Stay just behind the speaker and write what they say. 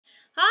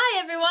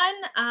Hi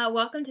everyone!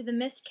 Welcome to the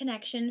Missed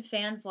Connection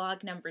fan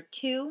vlog number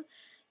 2,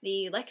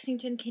 the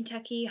Lexington,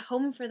 Kentucky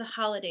Home for the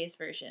Holidays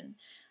version.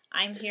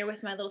 I'm here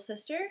with my little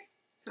sister.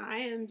 Hi,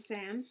 I'm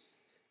Sam.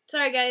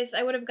 Sorry guys,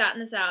 I would have gotten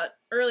this out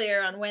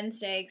earlier on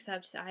Wednesday,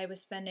 except I was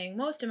spending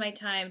most of my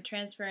time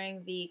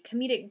transferring the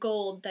comedic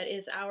gold that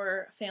is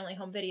our family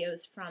home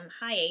videos from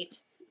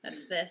Hi8,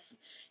 that's this,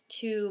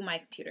 to my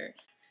computer.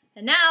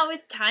 And now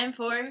it's time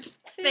for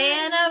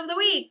Fan of the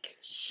Week,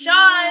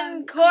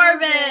 Sean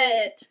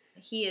Corbett!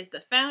 He is the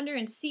founder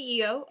and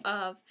CEO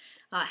of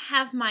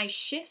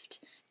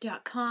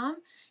HaveMyShift.com.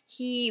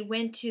 He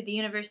went to the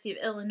University of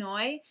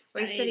Illinois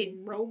where he studied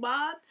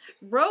robots.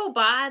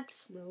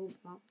 Robots.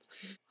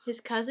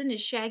 His cousin is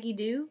Shaggy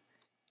Doo.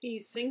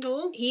 He's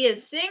single. He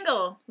is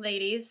single,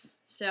 ladies.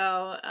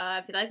 So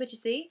if you like what you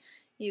see,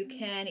 you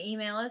can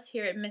email us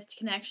here at Missed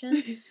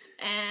Connection,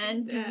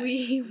 and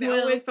we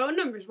will. His phone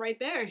number's right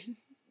there.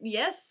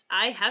 Yes,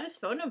 I have his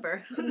phone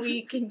number.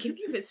 We can give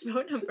you his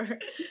phone number.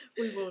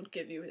 We won't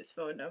give you his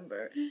phone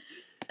number.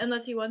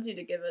 Unless he wants you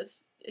to give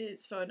us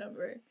his phone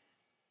number.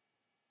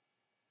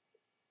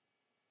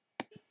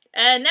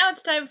 And now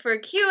it's time for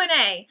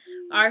Q&A.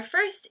 Our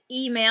first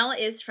email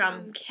is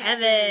from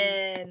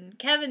Kevin.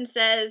 Kevin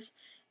says,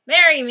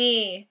 "Marry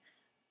me,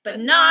 but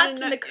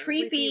not in the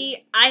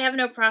creepy, I have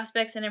no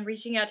prospects and I'm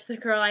reaching out to the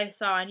girl I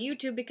saw on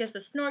YouTube because the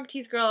Snorg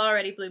Tease girl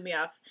already blew me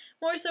off.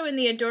 More so in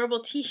the adorable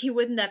tee,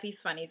 wouldn't that be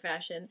funny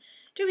fashion.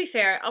 To be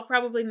fair, I'll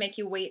probably make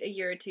you wait a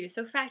year or two,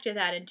 so factor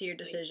that into your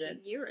decision."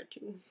 Like a year or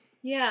two.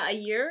 Yeah, a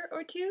year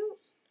or two?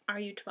 Are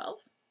you 12?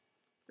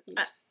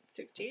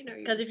 16, are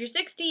you? Because if you're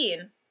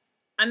 16,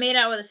 I made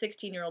out with a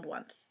 16-year-old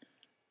once.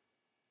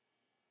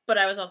 But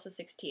I was also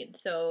 16,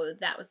 so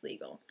that was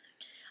legal.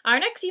 Our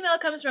next email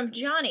comes from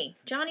Johnny.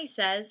 Johnny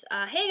says,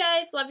 "Hey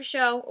guys, love your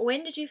show.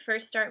 When did you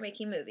first start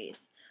making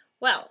movies?"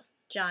 Well,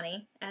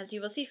 Johnny, as you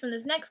will see from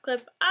this next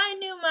clip, I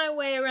knew my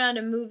way around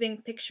a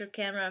moving picture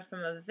camera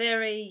from a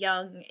very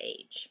young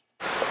age.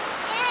 Hey,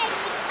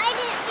 I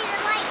didn't see the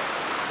light.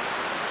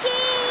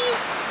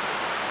 Cheese!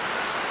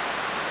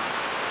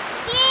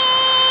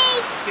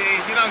 Cheese!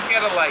 Jeez, you don't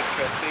get a light,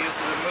 Christy. This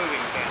is a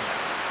moving camera.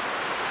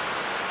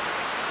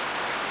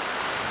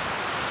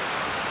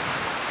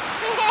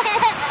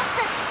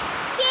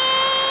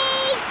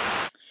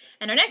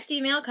 And our next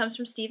email comes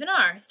from Stephen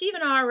R.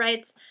 Stephen R.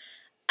 writes,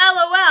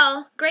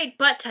 "LOL, great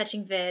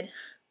butt-touching vid.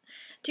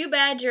 Too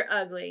bad you're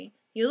ugly.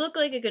 You look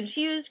like a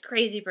confused,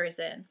 crazy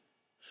person."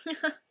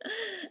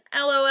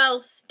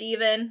 LOL,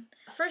 Stephen.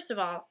 First of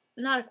all,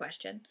 not a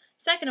question.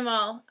 Second of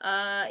all,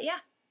 yeah.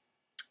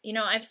 You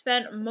know, I've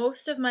spent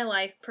most of my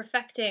life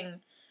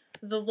perfecting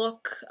the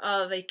look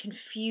of a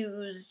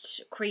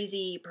confused,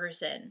 crazy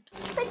person.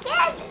 But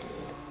Dad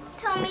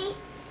told me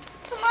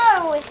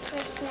tomorrow is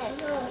Christmas.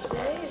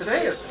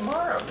 Today is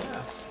tomorrow,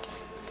 yeah.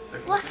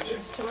 What?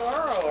 It's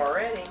tomorrow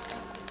already.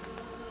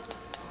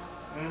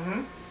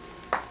 Mm-hmm.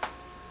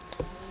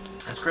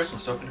 It's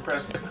Christmas. Open your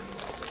present. Come on.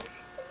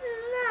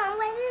 No,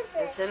 what is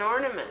it? It's an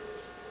ornament.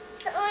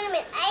 It's an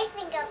ornament. I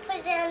think I'll put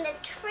it on the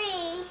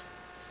tree.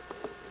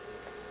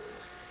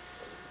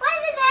 Why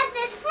does it have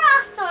this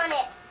frost on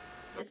it?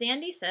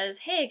 Sandy says,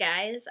 "Hey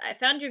guys, I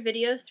found your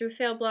videos through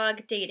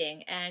Failblog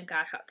Dating and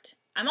got hooked.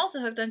 I'm also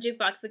hooked on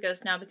Jukebox the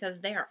Ghost now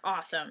because they are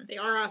awesome. They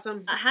are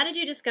awesome. How did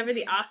you discover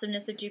the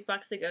awesomeness of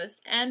Jukebox the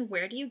Ghost, and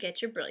where do you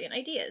get your brilliant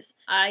ideas?"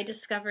 I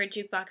discovered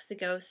Jukebox the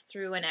Ghost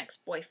through an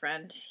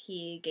ex-boyfriend.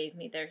 He gave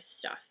me their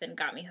stuff and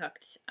got me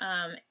hooked.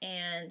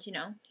 And, you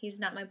know, he's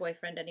not my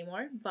boyfriend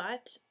anymore,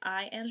 but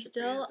I am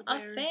still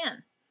a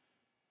fan.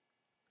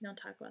 We don't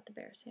talk about the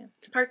bear, Sam.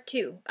 Part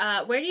 2.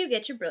 Where do you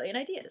get your brilliant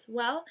ideas?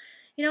 Well,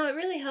 you know, it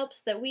really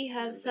helps that we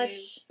have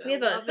such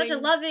a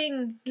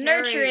loving,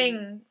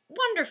 nurturing,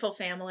 wonderful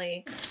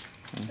family.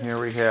 And here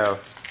we have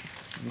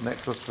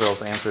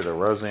Nicholasville's answer to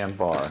Roseanne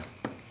Barr.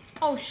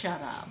 Oh,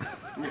 shut up.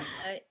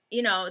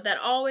 You know, that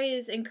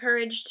always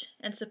encouraged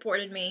and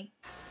supported me.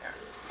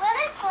 Well,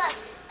 this glove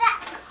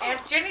stuck.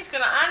 Aunt Jenny's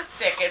gonna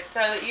unstick it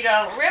so that you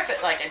don't rip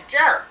it like a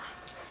jerk.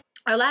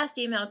 Our last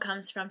email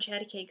comes from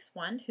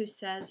ChattyCakes1, who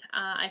says,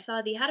 "I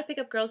saw the How to Pick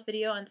Up Girls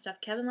video on stuff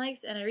Kevin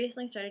likes, and I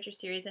recently started your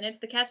series, and it's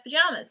the cat's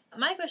pajamas.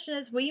 My question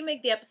is, will you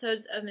make the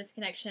episodes of Missed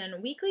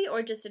Connection weekly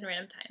or just in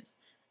random times?"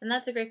 And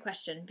that's a great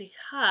question,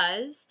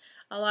 because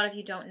a lot of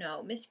you don't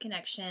know, Missed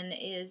Connection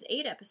is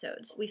 8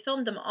 episodes. We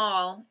filmed them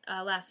all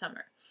last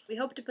summer. We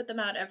hope to put them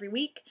out every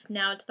week.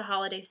 Now it's the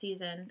holiday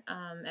season.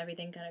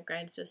 Everything kind of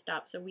grinds to a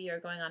stop, so we are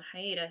going on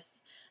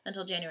hiatus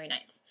until January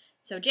 9th.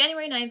 So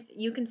January 9th,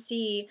 you can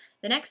see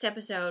the next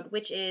episode,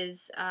 which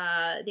is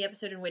the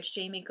episode in which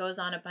Jamie goes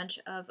on a bunch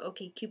of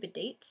OkCupid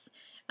dates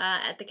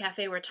at the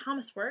cafe where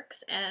Thomas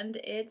works, and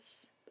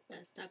it's the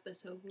best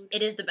episode.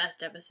 It is the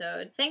best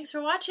episode. Thanks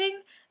for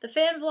watching the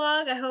fan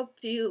vlog. I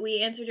hope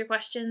we answered your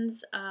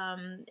questions.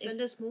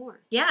 Send us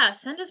more. Yeah,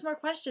 send us more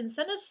questions.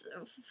 Send us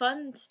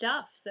fun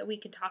stuff that we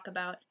can talk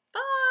about.